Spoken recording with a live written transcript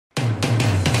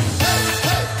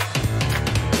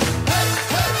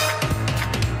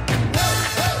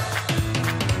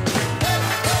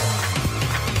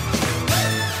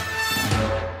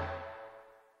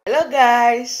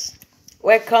guys,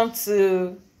 welcome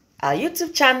to our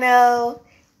YouTube channel,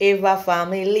 Eva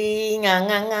Family,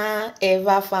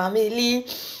 Eva Family.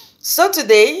 So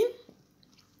today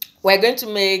we're going to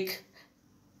make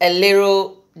a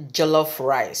little jollof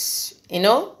rice,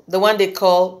 the one they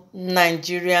call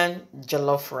Nigerian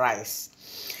jollof rice.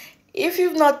 If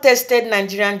you've not tasted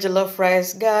Nigerian jollof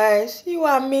rice, guys, you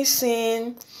are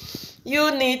missing.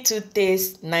 You need to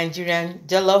taste Nigerian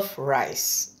jollof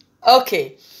rice.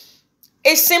 Okay,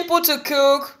 it's simple to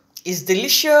cook, it's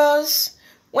delicious.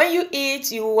 When you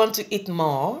eat, you want to eat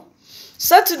more.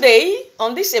 So today,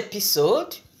 on this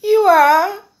episode, you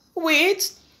are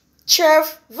with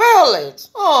Chef Violet.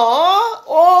 Oh.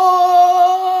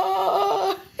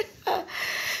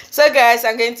 So guys,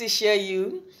 I'm going to share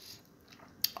you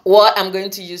what I'm going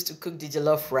to use to cook the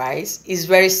jollof rice. It's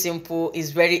very simple,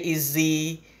 it's very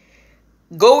easy.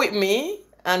 Go with me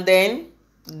and then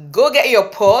go get your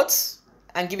pot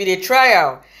and give it a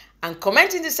trial, and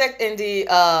comment in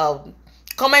the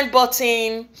comment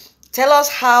button. Tell us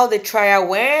how the trial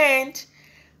went.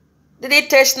 Did it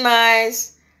taste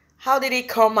nice? How did it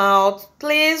come out?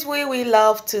 Please, we will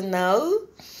love to know.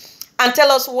 And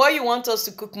tell us what you want us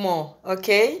to cook more.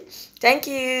 Okay, thank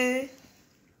you.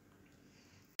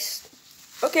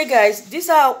 Okay guys, these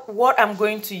are what I'm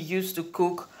going to use to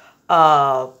cook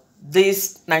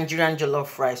this Nigerian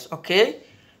jollof rice. Okay,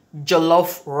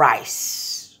 jollof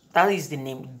rice, that is the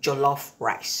name, jollof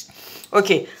rice.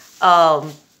 Okay,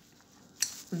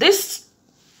 this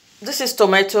is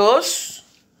tomatoes,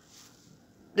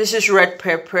 this is red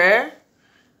pepper,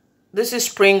 this is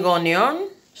spring onion.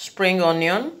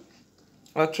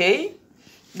 Okay,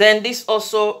 then this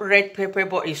also red pepper,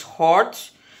 but it's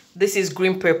hot. This is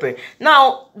green pepper.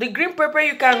 Now the green pepper,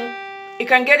 you can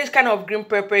get this kind of green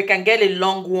pepper, you can get a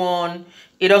long one,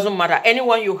 it doesn't matter,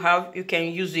 anyone you have, you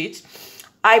can use it.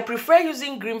 I prefer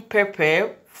using green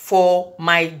pepper for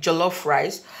my jollof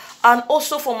rice and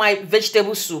also for my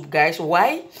vegetable soup, guys.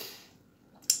 Why?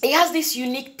 It has this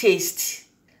unique taste.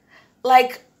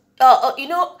 Like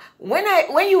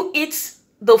when you eat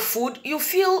the food, you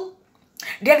feel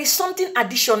there is something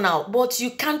additional, but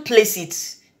you can't place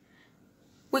it.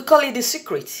 We call it the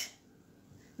secret.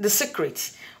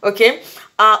 Okay,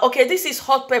 okay, this is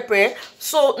hot pepper.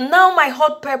 So now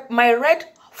my red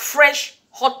fresh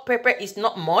hot pepper is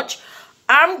not much.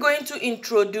 I'm going to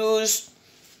introduce,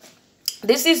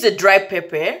 this is the dry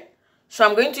pepper, so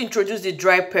I'm going to introduce the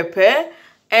dry pepper.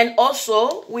 And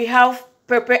also we have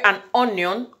pepper and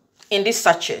onion in this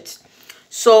sachet,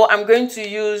 so I'm going to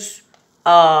use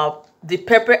the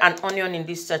pepper and onion in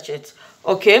this sachet.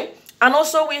 Okay, and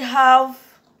also we have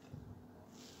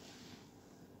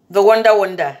the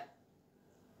wonder,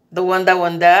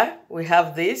 we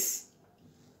have this.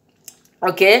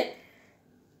 Okay,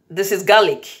 this is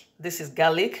garlic,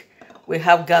 we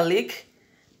have garlic.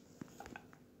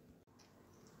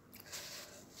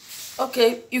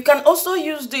 Okay, you can also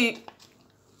use the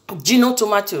Gino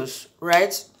tomatoes,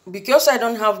 right? Because I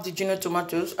don't have the Gino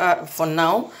tomatoes for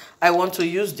now, I want to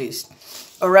use this.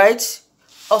 All right,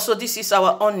 also this is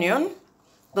our onion,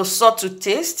 the salt to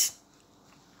taste.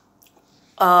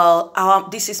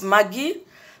 This is Maggi,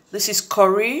 this is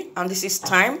curry, and this is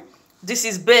thyme. This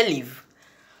is bay leaf.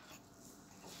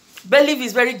 Bay leaf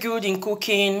is very good in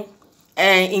cooking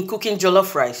and in cooking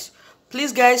jollof rice.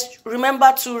 Please guys,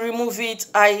 remember to remove it.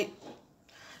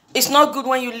 It's not good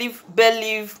when you leave bay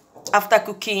leaf after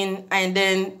cooking, and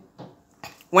then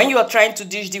when you are trying to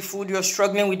dish the food, you're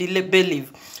struggling with the bay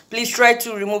leaf. Please try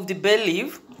to remove the bay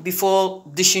leaf before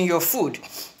dishing your food.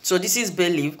 So this is bay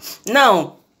leaf.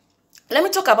 Now let me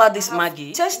talk about this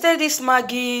Maggi. Tested this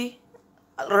Maggi,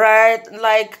 right?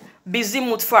 Like busy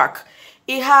mutfak.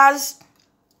 It has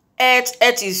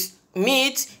it is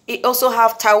meat. It also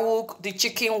have tawuk, the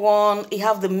chicken one. It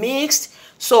have the mixed.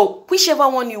 So whichever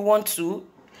one you want to,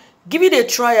 give it a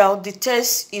trial. The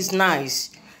taste is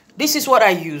nice. This is what I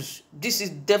use. This is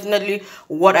definitely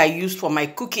what I use for my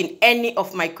cooking, any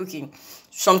of my cooking.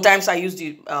 Sometimes I use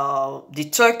the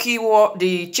turkey or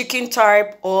the chicken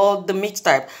type or the meat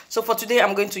type. So for today,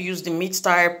 I'm going to use the meat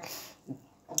type.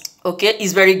 Okay,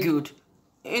 it's very good.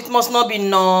 It must not be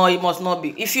no, it must not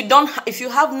be. If you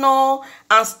have no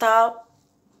and star,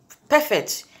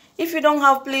 perfect. If you don't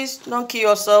have, please don't kill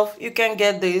yourself. You can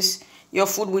get this. Your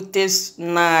food will taste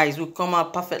nice, will come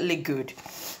out perfectly good.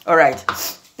 All right,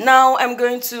 now I'm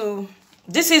going to,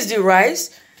 this is the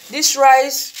rice. This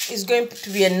rice is going to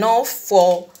be enough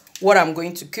for what I'm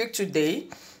going to cook today.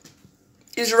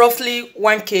 It's roughly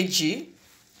 1 kg.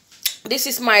 This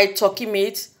is my turkey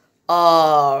meat,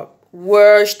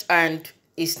 washed and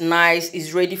it's nice,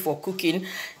 it's ready for cooking.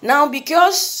 Now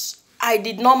because I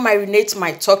did not marinate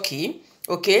my turkey,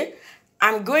 okay,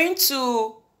 I'm going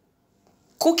to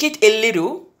cook it a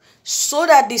little so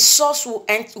that the sauce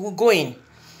will go in.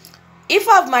 If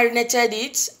I've marinated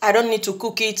it, I don't need to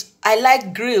cook it. I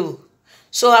like grill.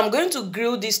 So I'm going to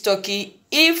grill this turkey.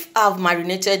 If I've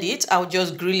marinated it, I'll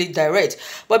just grill it direct.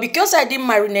 But because I didn't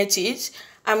marinate it,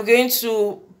 I'm going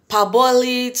to parboil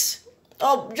it,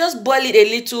 or just boil it a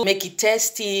little, make it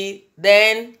tasty.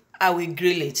 Then I will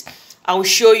grill it. I will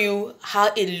show you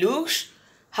how it looks,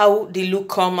 how the look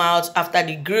come out after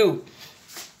the grill.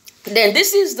 Then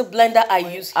this is the blender I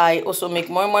use. I also make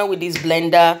moi with this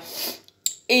blender.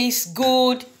 It's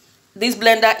good. This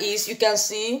blender is, you can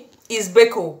see, is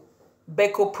Beko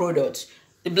product.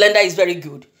 The blender is very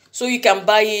good. So you can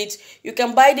buy it. You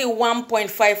can buy the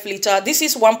 1.5 liter. This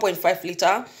is 1.5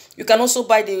 liter. You can also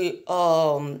buy the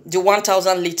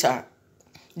 1000 liter.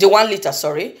 The 1 liter,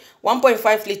 sorry.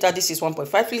 1.5 liter, this is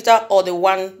 1.5 liter, or the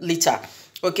 1 liter.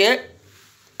 Okay.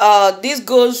 This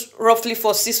goes roughly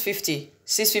for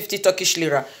 650 Turkish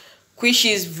lira, which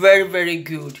is very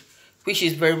good.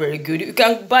 You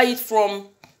can buy it from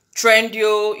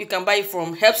Trendio, you can buy it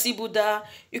from Hepsi Buddha.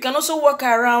 You can also walk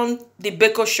around the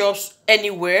Beko shops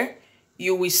anywhere,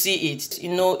 you will see it.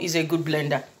 You know, it's a good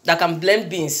blender that can blend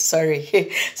beans. Sorry,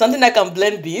 something that can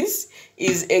blend beans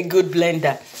is a good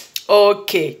blender.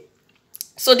 Okay,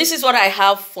 so this is what I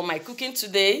have for my cooking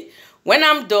today. When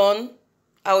I'm done,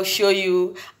 I'll show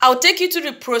you. I'll take you to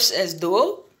the process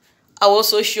though. I'll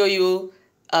also show you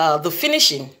the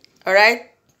finishing. All right.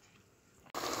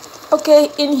 Okay,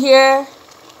 in here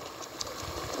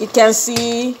you can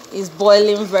see it's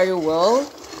boiling very well.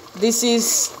 This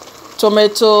is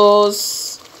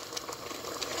tomatoes,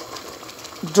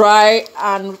 dry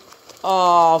and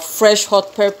fresh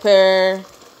hot pepper,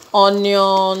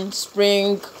 onion,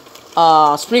 spring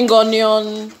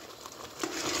onion,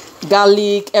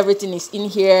 garlic. Everything is in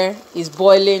here. It's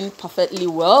boiling perfectly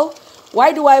well.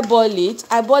 Why do I boil it?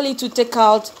 I boil it to take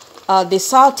out the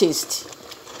sour taste.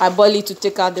 After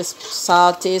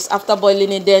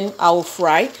boiling it, then I will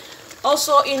fry.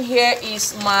 Also in here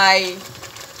is my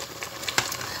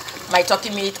turkey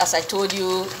meat. As I told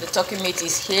you, the turkey meat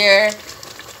is here.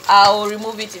 I will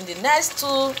remove it in the next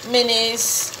 2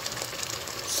 minutes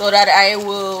so that I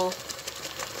will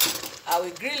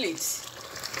grill it.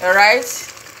 All right.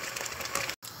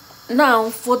 Now,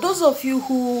 for those of you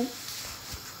who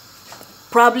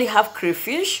probably have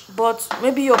crayfish, but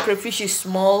maybe your crayfish is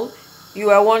small, you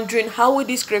are wondering how will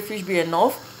this crayfish be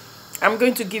enough. I'm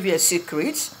going to give you a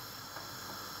secret.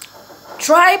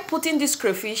 Try putting this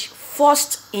crayfish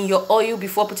first in your oil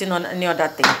before putting on any other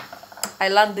thing. I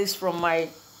learned this from my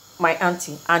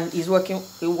auntie, and it's working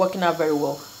out very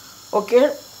well.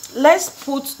 Okay, let's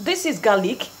put, this is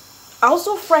garlic. I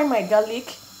also fry my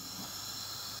garlic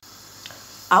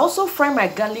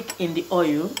in the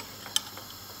oil.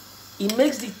 It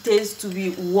makes the taste to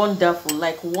be wonderful,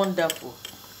 like wonderful.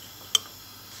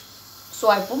 So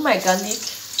I put my garlic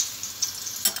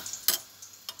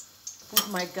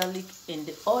in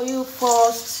the oil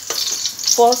first.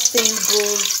 First thing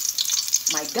goes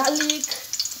my garlic.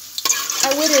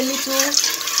 I wait a little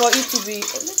for it to be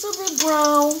a little bit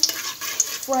brown.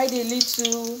 Fried a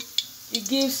little. It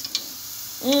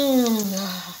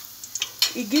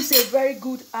gives a very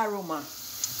good aroma.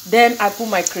 Then I put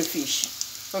my crayfish.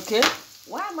 Okay,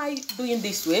 why am I doing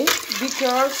this way?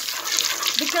 Because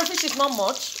the crayfish is not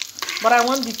much, but I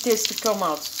want the taste to come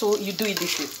out, so you do it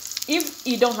this way. If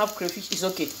you don't have crayfish, it's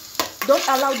okay. Don't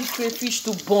allow the crayfish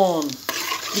to burn,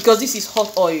 because this is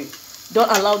hot oil.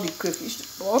 Don't allow the crayfish to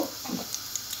burn.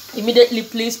 Immediately,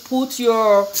 please put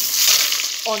your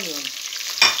onion.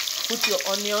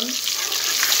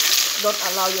 Don't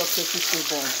allow your crayfish to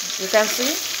burn. You can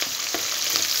see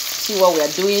what we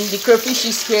are doing. The crayfish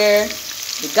is here,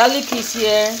 the garlic is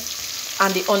here,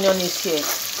 and the onion is here.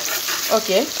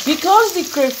 Okay, because the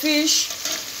crayfish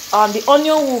and the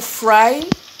onion will fry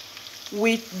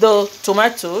with the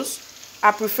tomatoes,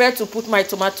 I prefer to put my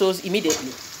tomatoes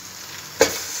immediately.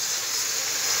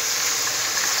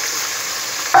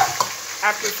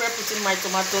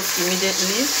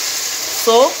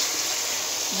 So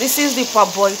this is the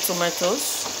parboiled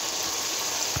tomatoes.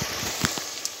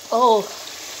 Oh,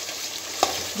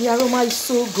 the aroma is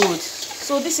so good.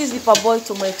 So this is the parboiled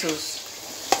tomatoes.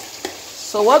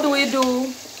 So what do? We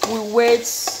wait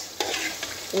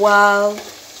while,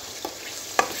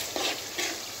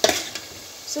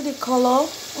 see the color?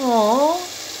 Oh,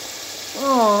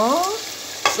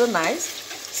 so nice.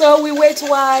 So we wait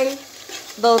while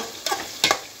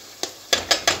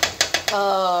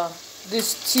the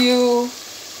stew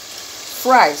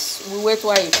fries. We wait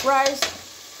while it fries.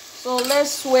 So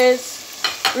let's wait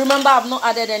Remember, I've not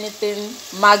added anything.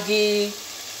 Maggi,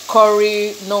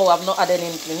 curry, no, I've not added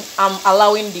anything. I'm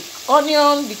allowing the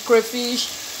onion, the crayfish,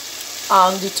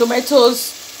 and the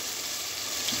tomatoes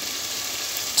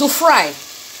to fry.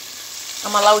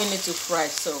 I'm allowing it to fry.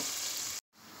 So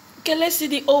okay, let's see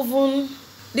the oven.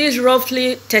 This is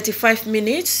roughly 35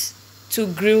 minutes to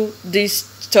grill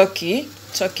this turkey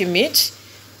meat.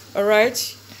 All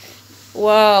right,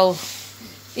 wow,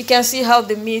 you can see how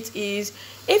the meat is.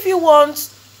 If you want,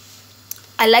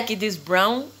 I like it this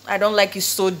brown. I don't like it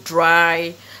so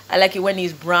dry. I like it when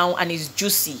it's brown and it's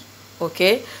juicy.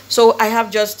 Okay, so I have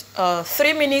just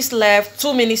 3 minutes left,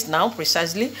 2 minutes now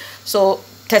precisely, so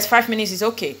 35 minutes is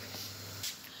okay.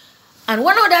 And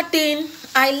one other thing,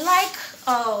 I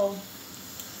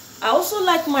also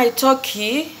like my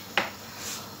turkey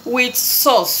with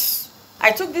sauce.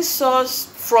 I took this sauce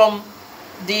from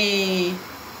the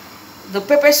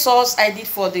pepper sauce I did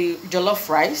for the jollof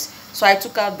rice. So I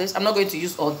took out this. I'm not going to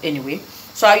use all anyway.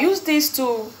 So I use this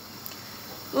to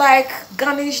like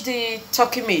garnish the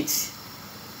turkey meat.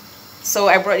 So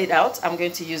I brought it out. I'm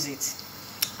going to use it.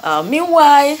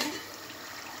 Meanwhile,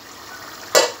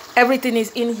 everything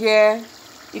is in here.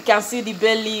 You can see the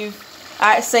bay leaf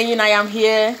saying I am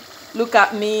here. Look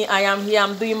at me, I am here.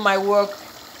 I'm doing my work.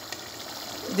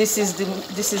 This is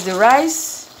the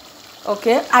rice.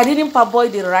 Okay, I didn't parboil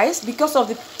the rice because of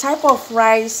the type of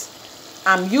rice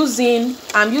I'm using.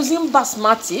 I'm using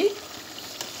basmati,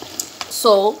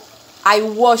 so I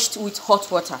washed with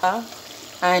hot water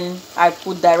and I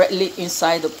put directly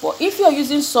inside the pot. If you're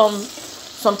using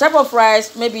some type of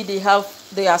rice, maybe they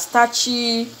are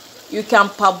starchy, you can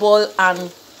parboil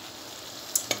and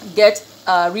get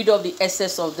rid of the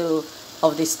excess of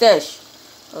the starch.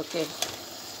 Okay,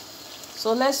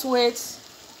 so let's wait.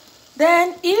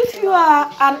 Then if you are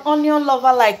an onion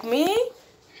lover like me,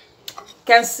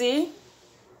 can see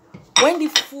when the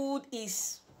food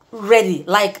is ready,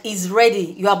 like is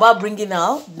ready, you're about bringing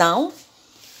out down,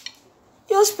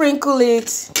 you sprinkle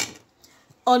it.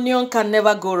 Onion can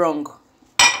never go wrong.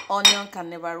 Onion can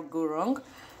never go wrong.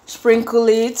 Sprinkle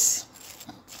it.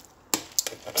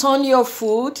 Turn your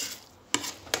food.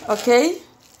 Okay,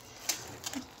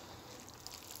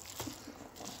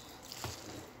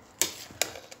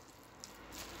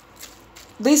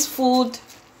 this food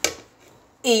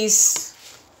is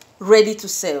ready to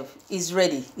serve. Is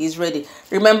ready.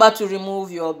 Remember to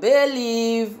remove your bay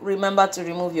leaf. Remember to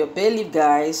remove your bay leaf,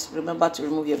 guys. Remember to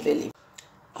remove your bay leaf.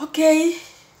 Okay,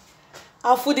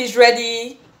 our food is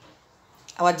ready.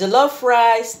 Our jollof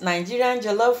rice, Nigerian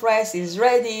jollof rice, is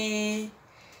ready.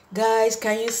 Guys,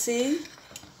 can you see?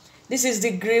 This is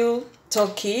the grilled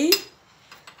turkey.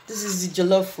 This is the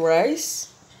jollof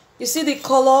rice. You see the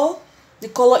color? The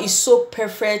color is so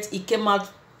perfect. It came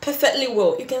out perfectly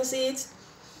well. You can see it.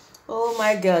 Oh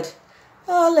my god.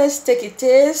 Oh, let's take a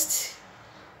taste.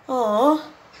 Oh.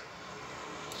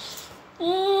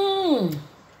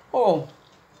 Oh.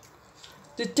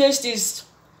 The taste is,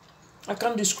 I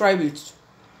can't describe it.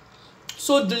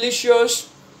 So delicious.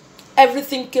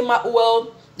 Everything came out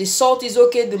well. The salt is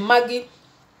okay. The Maggi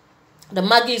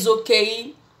is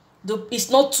okay. It's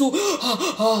not too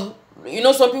you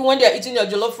know, some people when they are eating their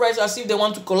jollof rice as if they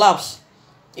want to collapse.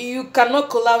 You cannot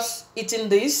collapse eating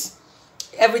this.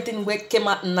 Everything came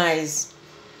out nice.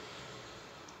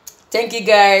 Thank you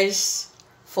guys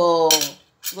for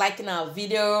liking our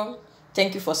video.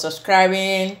 Thank you for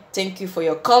subscribing. Thank you for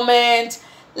your comment.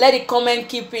 Let the comment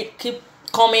keep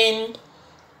coming.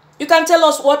 You can tell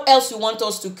us what else you want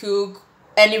us to cook.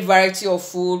 Any variety of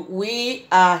food, we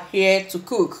are here to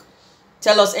cook.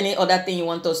 Tell us any other thing you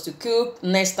want us to cook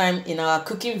next time in our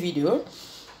cooking video.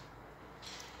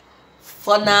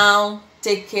 For now,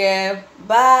 take care.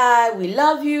 Bye. We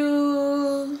love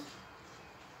you.